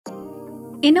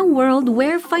In a world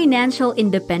where financial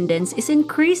independence is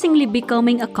increasingly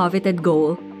becoming a coveted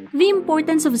goal, the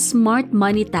importance of smart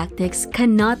money tactics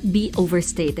cannot be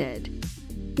overstated.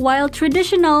 While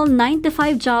traditional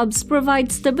 9-to-5 jobs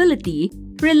provide stability,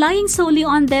 relying solely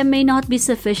on them may not be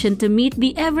sufficient to meet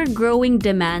the ever-growing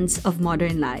demands of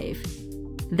modern life.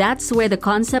 That's where the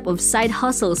concept of side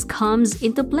hustles comes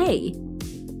into play.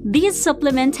 These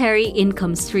supplementary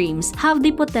income streams have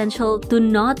the potential to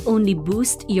not only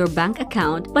boost your bank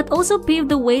account but also pave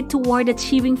the way toward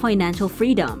achieving financial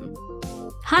freedom.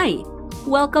 Hi,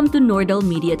 welcome to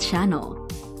Nordelmedia channel.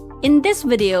 In this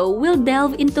video, we'll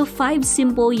delve into 5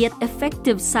 simple yet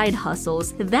effective side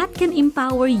hustles that can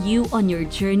empower you on your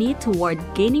journey toward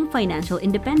gaining financial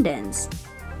independence.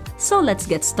 So let's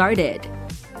get started.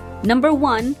 Number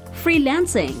 1.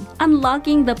 Freelancing,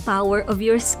 unlocking the power of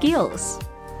your skills.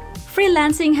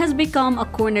 Freelancing has become a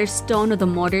cornerstone of the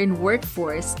modern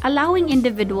workforce, allowing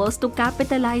individuals to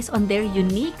capitalize on their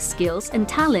unique skills and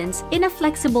talents in a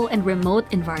flexible and remote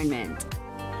environment.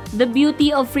 The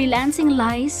beauty of freelancing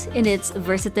lies in its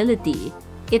versatility.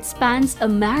 It spans a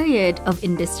myriad of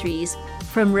industries,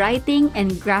 from writing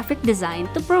and graphic design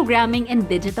to programming and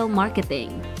digital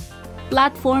marketing.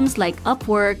 Platforms like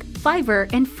Upwork,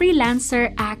 Fiverr, and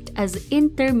Freelancer act as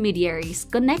intermediaries,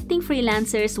 connecting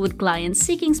freelancers with clients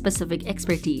seeking specific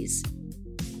expertise.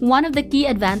 One of the key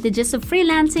advantages of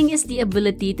freelancing is the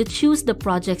ability to choose the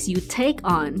projects you take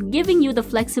on, giving you the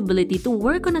flexibility to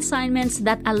work on assignments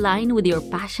that align with your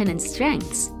passion and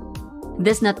strengths.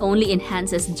 This not only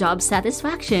enhances job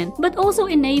satisfaction, but also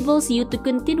enables you to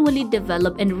continually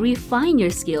develop and refine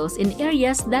your skills in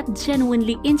areas that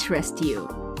genuinely interest you.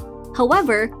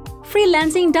 However,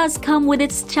 freelancing does come with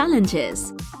its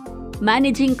challenges.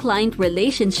 Managing client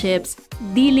relationships,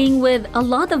 dealing with a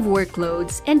lot of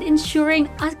workloads, and ensuring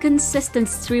a consistent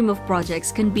stream of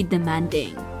projects can be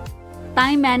demanding.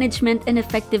 Time management and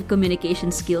effective communication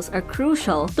skills are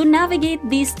crucial to navigate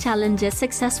these challenges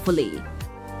successfully.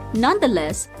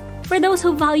 Nonetheless, for those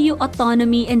who value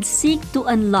autonomy and seek to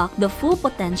unlock the full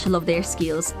potential of their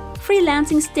skills,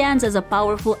 freelancing stands as a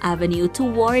powerful avenue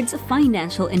towards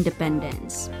financial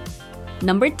independence.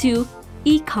 Number 2.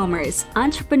 E-commerce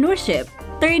entrepreneurship,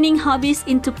 turning hobbies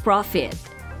into profit.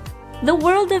 The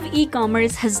world of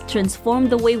e-commerce has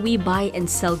transformed the way we buy and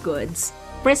sell goods,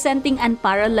 presenting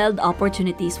unparalleled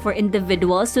opportunities for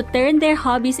individuals to turn their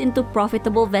hobbies into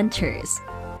profitable ventures.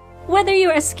 Whether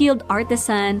you're a skilled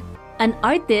artisan, an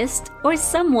artist, or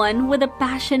someone with a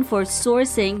passion for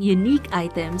sourcing unique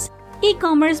items,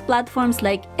 e-commerce platforms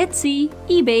like Etsy,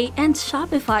 eBay, and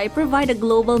Shopify provide a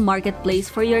global marketplace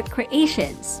for your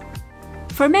creations.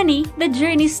 For many, the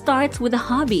journey starts with a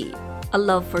hobby, a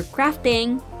love for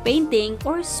crafting, painting,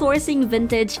 or sourcing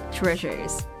vintage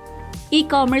treasures.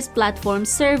 E-commerce platforms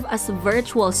serve as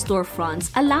virtual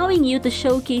storefronts, allowing you to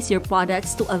showcase your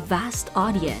products to a vast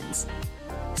audience.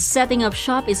 Setting up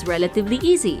shop is relatively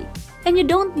easy, and you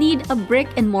don't need a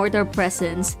brick-and-mortar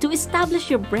presence to establish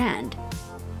your brand.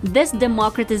 This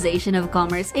democratization of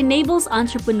commerce enables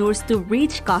entrepreneurs to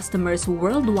reach customers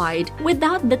worldwide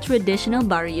without the traditional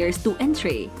barriers to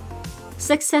entry.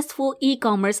 Successful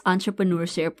e-commerce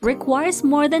entrepreneurship requires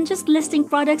more than just listing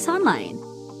products online.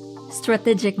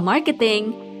 Strategic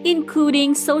marketing,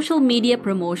 including social media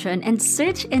promotion and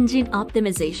search engine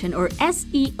optimization or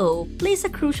SEO, plays a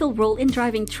crucial role in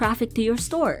driving traffic to your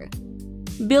store.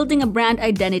 Building a brand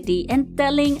identity and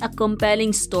telling a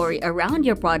compelling story around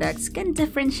your products can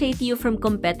differentiate you from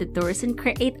competitors and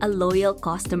create a loyal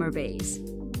customer base.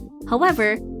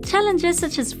 However, challenges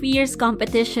such as fierce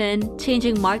competition,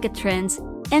 changing market trends,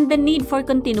 and the need for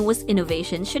continuous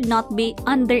innovation should not be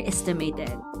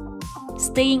underestimated.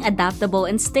 Staying adaptable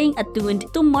and staying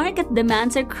attuned to market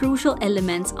demands are crucial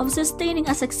elements of sustaining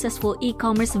a successful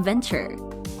e-commerce venture.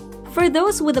 For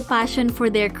those with a passion for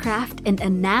their craft and a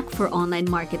knack for online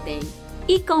marketing,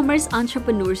 e-commerce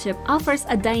entrepreneurship offers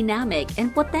a dynamic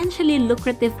and potentially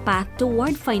lucrative path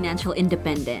toward financial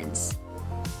independence.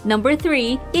 Number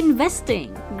 3.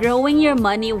 Investing, growing your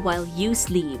money while you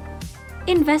sleep.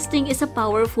 Investing is a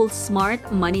powerful,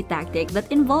 smart money tactic that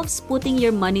involves putting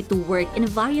your money to work in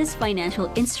various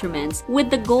financial instruments with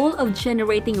the goal of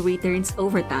generating returns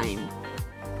over time.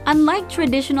 Unlike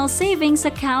traditional savings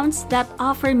accounts that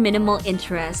offer minimal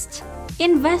interest,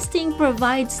 investing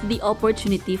provides the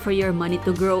opportunity for your money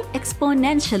to grow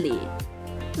exponentially.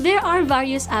 There are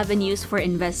various avenues for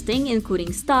investing,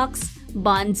 including stocks,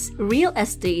 bonds, real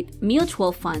estate,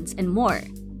 mutual funds, and more.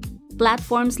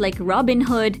 Platforms like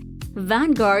Robinhood,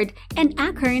 Vanguard, and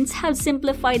Acorns have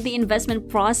simplified the investment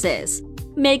process,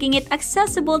 making it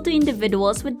accessible to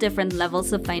individuals with different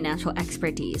levels of financial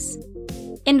expertise.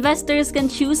 Investors can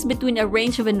choose between a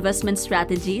range of investment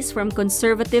strategies from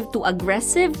conservative to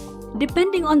aggressive,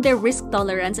 depending on their risk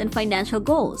tolerance and financial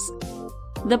goals.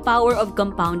 The power of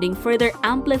compounding further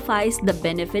amplifies the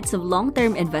benefits of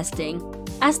long-term investing,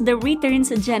 as the returns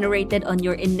generated on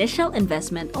your initial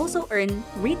investment also earn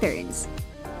returns.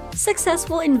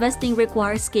 Successful investing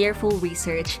requires careful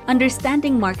research,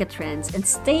 understanding market trends, and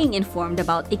staying informed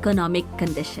about economic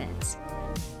conditions.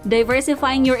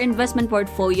 Diversifying your investment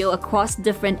portfolio across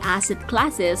different asset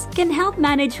classes can help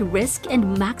manage risk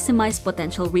and maximize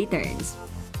potential returns.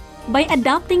 By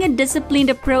adopting a disciplined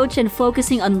approach and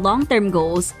focusing on long-term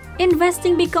goals,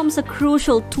 investing becomes a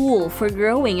crucial tool for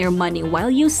growing your money while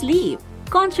you sleep,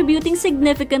 contributing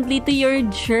significantly to your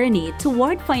journey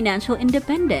toward financial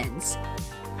independence.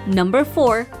 Number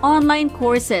 4. Online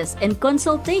courses and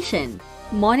consultation.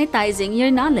 Monetizing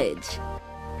your knowledge.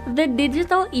 The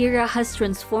digital era has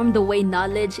transformed the way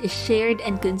knowledge is shared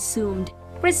and consumed,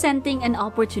 presenting an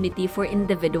opportunity for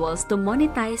individuals to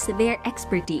monetize their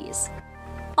expertise.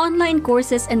 Online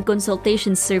courses and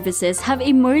consultation services have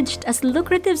emerged as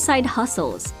lucrative side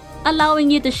hustles, allowing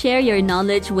you to share your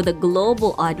knowledge with a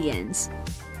global audience.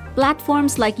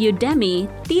 Platforms like Udemy,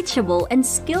 Teachable, and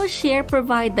Skillshare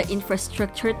provide the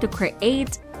infrastructure to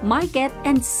create, market,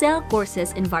 and sell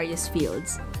courses in various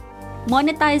fields.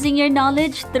 Monetizing your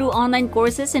knowledge through online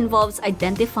courses involves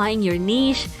identifying your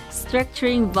niche,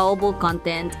 structuring valuable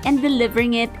content, and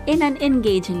delivering it in an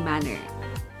engaging manner.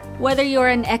 Whether you're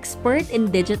an expert in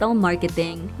digital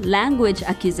marketing, language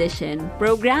acquisition,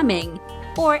 programming,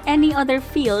 or any other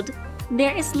field,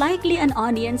 there is likely an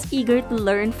audience eager to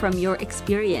learn from your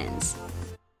experience.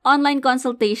 Online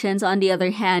consultations, on the other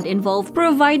hand, involve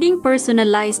providing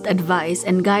personalized advice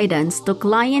and guidance to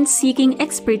clients seeking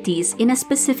expertise in a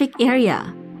specific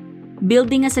area.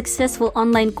 Building a successful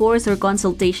online course or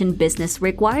consultation business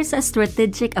requires a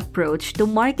strategic approach to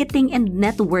marketing and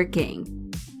networking.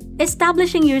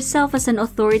 Establishing yourself as an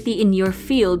authority in your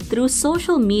field through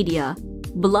social media,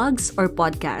 blogs, or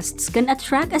podcasts can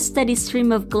attract a steady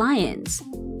stream of clients.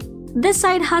 This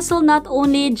side hustle not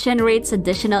only generates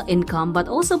additional income but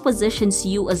also positions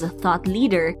you as a thought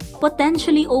leader,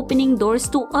 potentially opening doors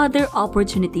to other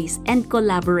opportunities and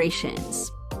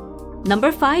collaborations. Number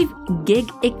 5.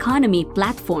 Gig economy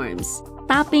platforms.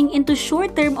 Tapping into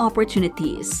short-term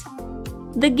opportunities.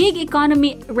 The gig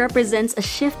economy represents a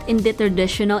shift in the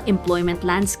traditional employment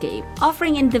landscape,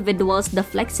 offering individuals the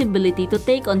flexibility to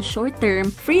take on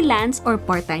short-term, freelance, or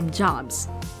part-time jobs.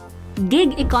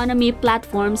 Gig economy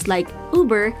platforms like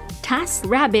Uber,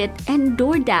 TaskRabbit, and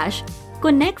DoorDash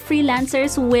connect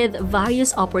freelancers with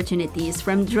various opportunities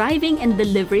from driving and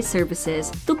delivery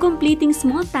services to completing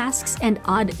small tasks and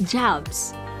odd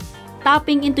jobs.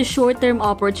 Tapping into short-term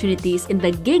opportunities in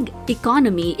the gig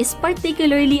economy is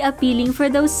particularly appealing for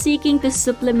those seeking to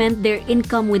supplement their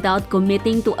income without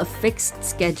committing to a fixed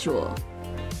schedule.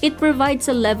 It provides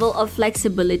a level of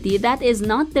flexibility that is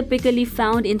not typically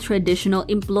found in traditional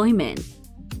employment.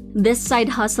 This side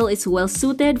hustle is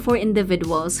well-suited for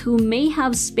individuals who may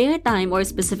have spare time or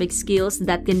specific skills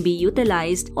that can be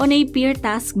utilized on a pure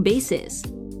task basis.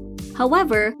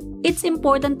 However, it's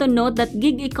important to note that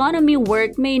gig economy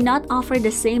work may not offer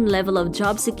the same level of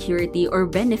job security or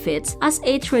benefits as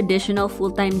a traditional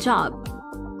full-time job.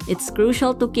 It's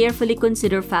crucial to carefully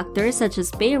consider factors such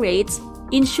as pay rates,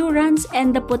 insurance,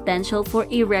 and the potential for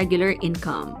irregular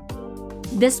income.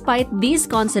 Despite these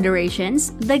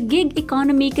considerations, the gig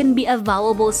economy can be a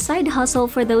valuable side hustle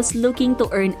for those looking to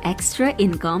earn extra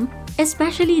income,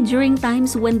 especially during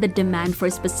times when the demand for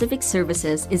specific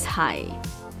services is high.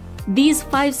 These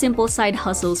 5 simple side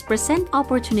hustles present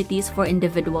opportunities for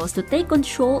individuals to take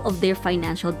control of their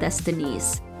financial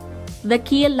destinies. The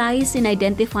key lies in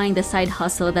identifying the side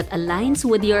hustle that aligns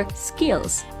with your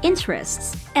skills,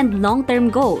 interests, and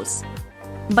long-term goals.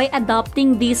 By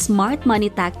adopting these smart money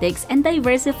tactics and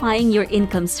diversifying your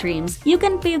income streams, you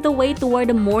can pave the way toward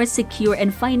a more secure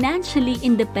and financially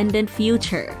independent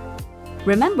future.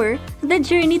 Remember, the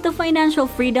journey to financial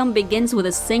freedom begins with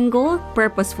a single,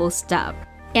 purposeful step,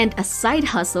 and a side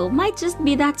hustle might just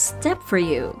be that step for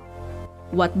you.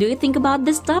 What do you think about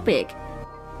this topic?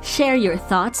 Share your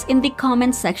thoughts in the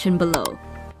comment section below.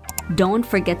 Don't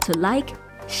forget to like,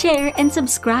 share, and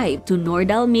subscribe to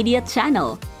Nordel Media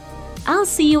channel. I'll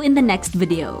see you in the next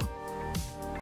video.